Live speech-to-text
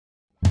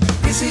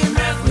Easy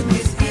math with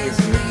Miss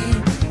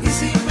Easley.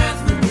 Easy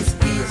math with Miss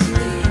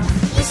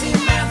Easley. Easy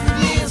math with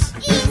Miss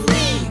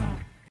Easley.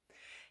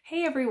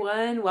 Hey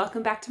everyone,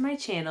 welcome back to my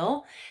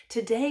channel.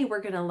 Today we're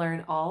going to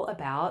learn all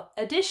about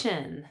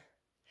addition.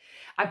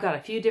 I've got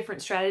a few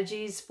different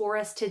strategies for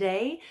us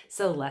today,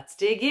 so let's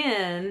dig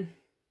in.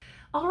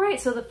 All right,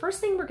 so the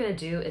first thing we're going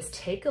to do is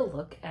take a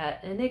look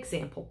at an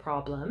example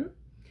problem.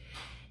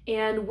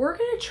 And we're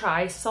going to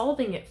try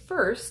solving it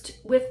first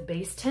with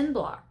base 10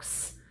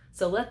 blocks.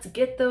 So let's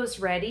get those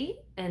ready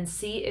and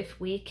see if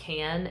we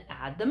can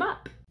add them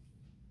up.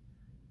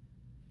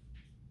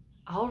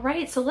 All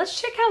right, so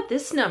let's check out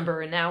this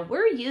number. Now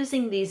we're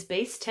using these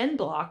base 10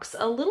 blocks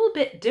a little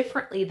bit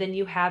differently than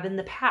you have in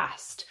the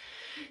past.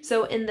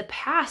 So in the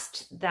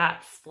past,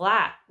 that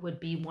flat would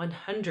be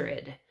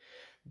 100,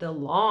 the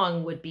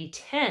long would be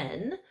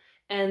 10,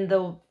 and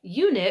the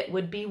unit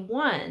would be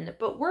 1.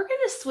 But we're going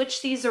to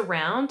switch these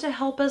around to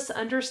help us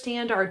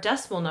understand our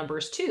decimal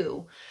numbers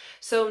too.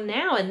 So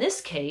now in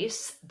this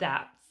case,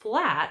 that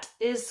flat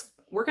is,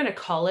 we're going to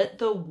call it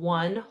the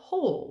 1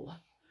 whole.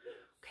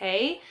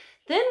 Okay,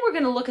 then we're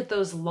going to look at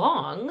those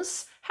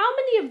longs. How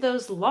many of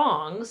those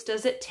longs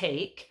does it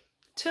take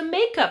to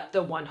make up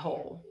the 1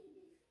 whole?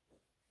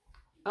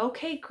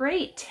 Okay,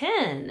 great,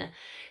 10.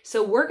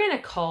 So we're going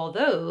to call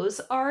those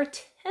our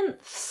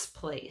tenths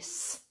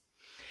place.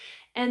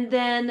 And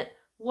then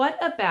what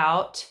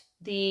about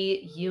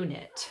the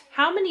unit?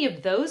 How many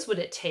of those would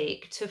it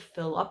take to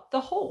fill up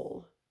the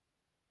whole?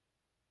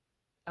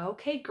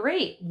 Okay,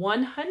 great,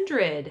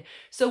 100.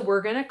 So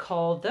we're going to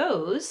call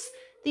those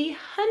the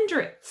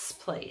hundredths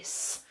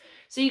place.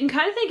 So you can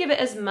kind of think of it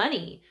as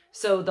money.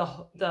 So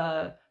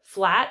the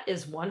flat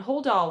is 1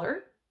 whole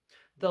dollar.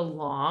 The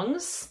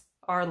longs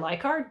are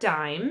like our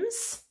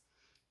dimes.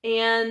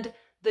 And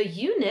the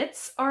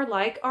units are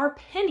like our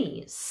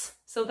pennies.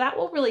 So that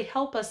will really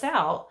help us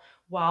out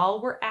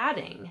while we're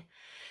adding.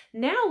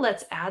 Now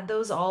let's add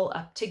those all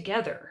up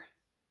together.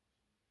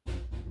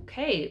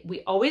 Okay,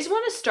 we always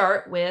want to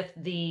start with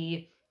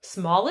the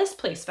smallest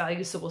place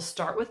value. So we'll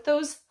start with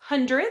those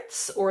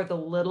hundredths or the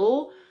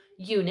little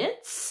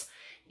units.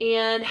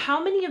 And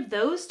how many of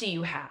those do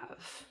you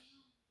have?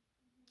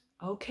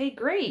 Okay,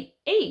 great,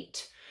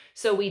 8.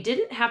 So we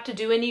didn't have to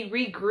do any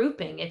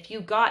regrouping. If you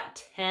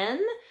got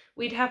 10,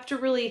 we'd have to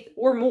really,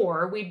 or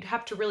more, we'd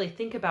have to really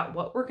think about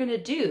what we're going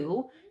to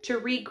do to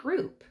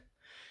regroup.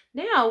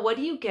 Now, what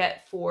do you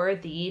get for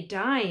the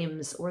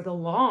dimes or the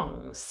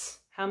longs?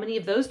 How many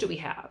of those do we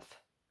have?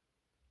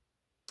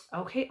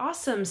 Okay,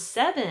 awesome,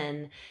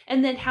 7.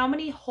 And then how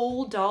many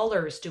whole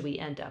dollars do we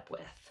end up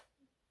with?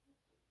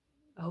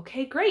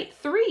 Okay, great,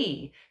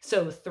 3.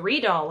 So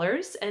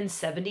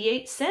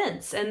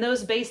 $3.78. And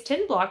those base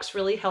 10 blocks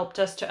really helped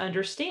us to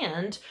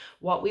understand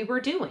what we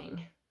were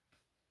doing.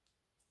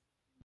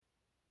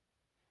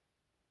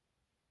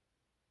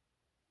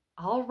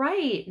 All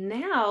right,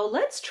 now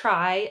let's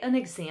try an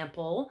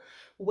example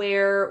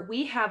where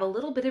we have a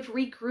little bit of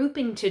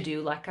regrouping to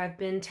do like I've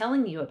been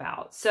telling you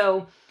about.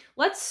 So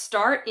let's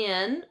start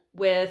in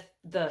with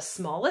the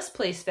smallest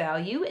place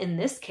value. In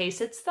this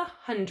case, it's the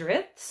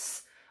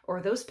hundredths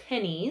or those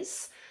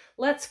pennies.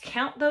 Let's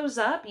count those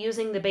up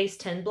using the base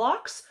 10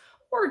 blocks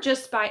or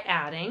just by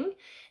adding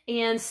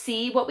and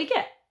see what we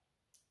get.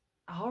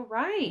 All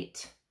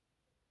right,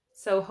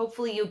 so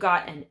hopefully you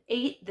got an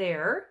 8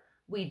 there.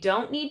 We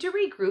don't need to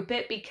regroup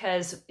it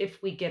because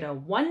if we get a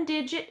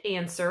 1-digit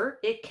answer,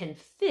 it can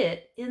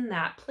fit in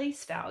that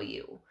place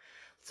value.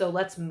 So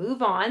let's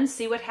move on,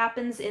 see what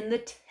happens in the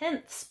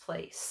tenths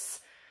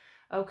place.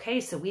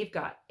 Okay, so we've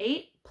got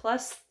 8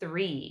 plus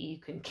 3. You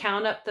can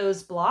count up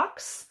those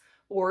blocks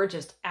or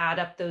just add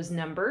up those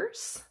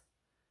numbers.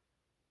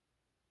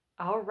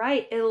 All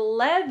right,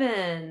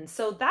 11.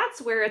 So that's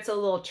where it's a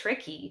little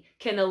tricky.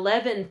 Can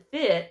 11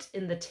 fit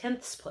in the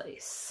tenths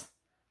place?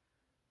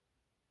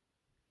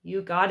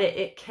 You got it,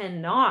 it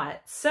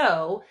cannot.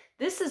 So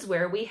this is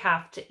where we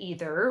have to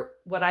either,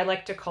 what I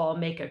like to call,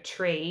 make a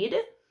trade,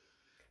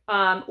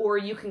 or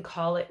you can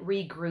call it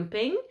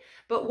regrouping.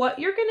 But what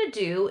you're gonna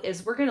do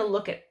is we're gonna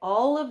look at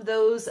all of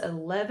those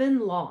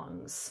 11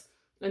 longs,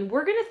 and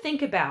we're gonna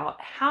think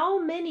about how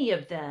many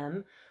of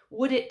them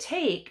would it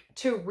take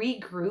to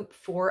regroup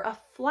for a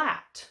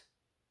flat?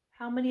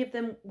 How many of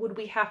them would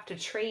we have to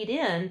trade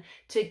in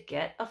to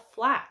get a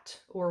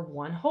flat or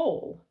 1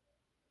 whole?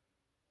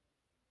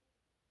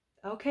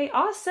 Okay,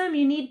 awesome.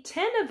 You need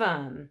 10 of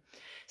them.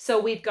 So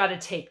we've got to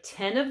take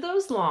 10 of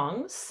those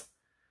longs,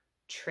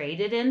 trade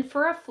it in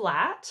for a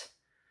flat,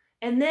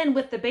 and then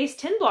with the base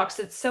 10 blocks,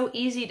 it's so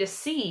easy to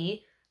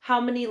see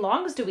how many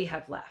longs do we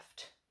have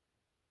left.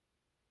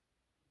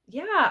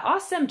 Yeah,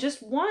 awesome,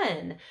 just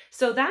 1.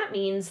 So that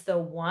means the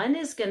 1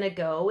 is going to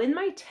go in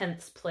my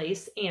tenths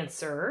place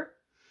answer,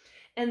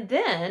 and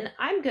then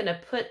I'm going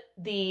to put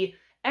the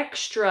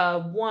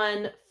extra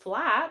 1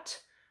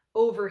 flat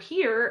over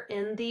here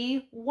in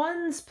the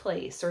ones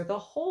place or the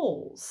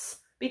wholes,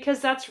 because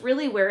that's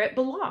really where it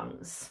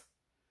belongs.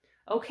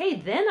 Okay,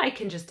 then I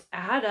can just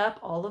add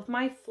up all of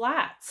my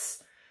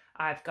flats.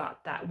 I've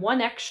got that one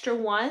extra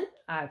one.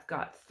 I've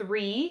got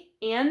 3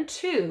 and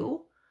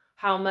 2.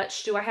 How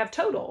much do I have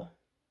total?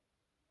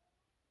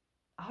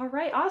 All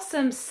right,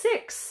 awesome,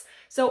 6.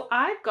 So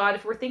I've got,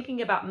 if we're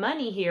thinking about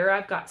money here,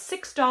 I've got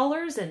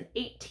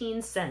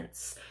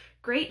 $6.18.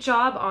 Great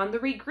job on the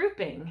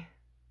regrouping.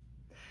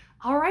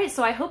 All right,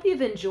 so I hope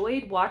you've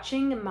enjoyed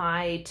watching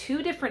my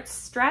 2 different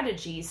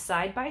strategies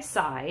side by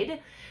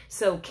side.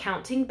 So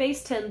counting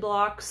base 10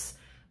 blocks,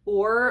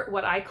 or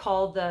what I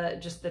call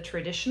just the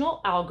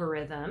traditional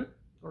algorithm,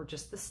 or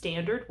just the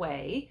standard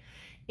way.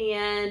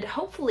 And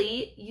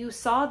hopefully you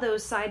saw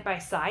those side by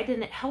side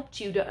and it helped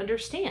you to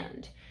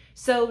understand.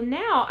 So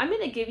now I'm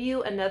going to give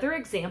you another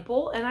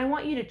example, and I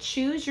want you to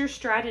choose your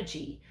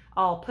strategy.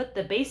 I'll put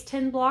the base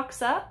 10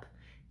 blocks up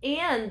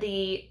and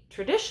the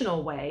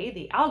traditional way,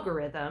 the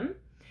algorithm,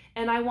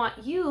 and I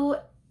want you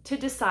to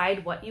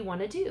decide what you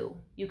want to do.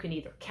 You can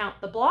either count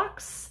the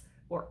blocks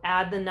or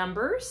add the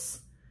numbers,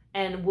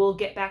 and we'll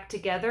get back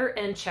together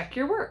and check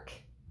your work.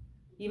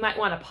 You might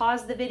want to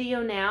pause the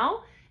video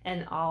now,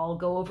 and I'll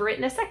go over it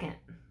in a second.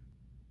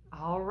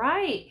 All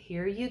right,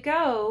 here you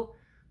go.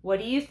 What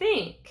do you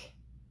think?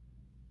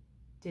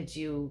 Did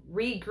you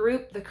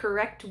regroup the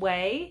correct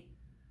way?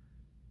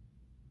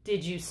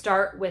 Did you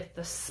start with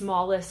the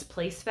smallest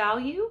place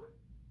value?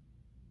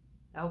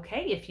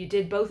 Okay, if you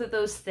did both of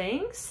those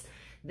things,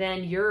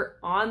 then you're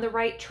on the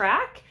right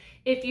track.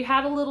 If you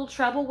had a little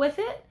trouble with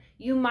it,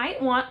 you might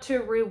want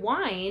to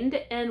rewind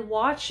and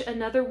watch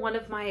another one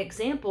of my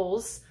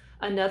examples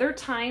another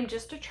time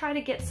just to try to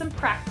get some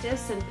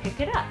practice and pick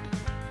it up.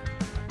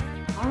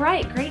 All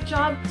right, great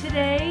job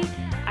today.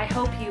 I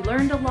hope you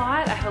learned a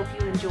lot. I hope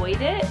you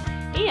enjoyed it.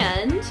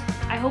 And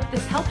I hope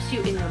this helps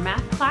you in your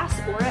math class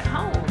or at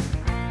home.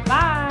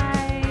 Bye.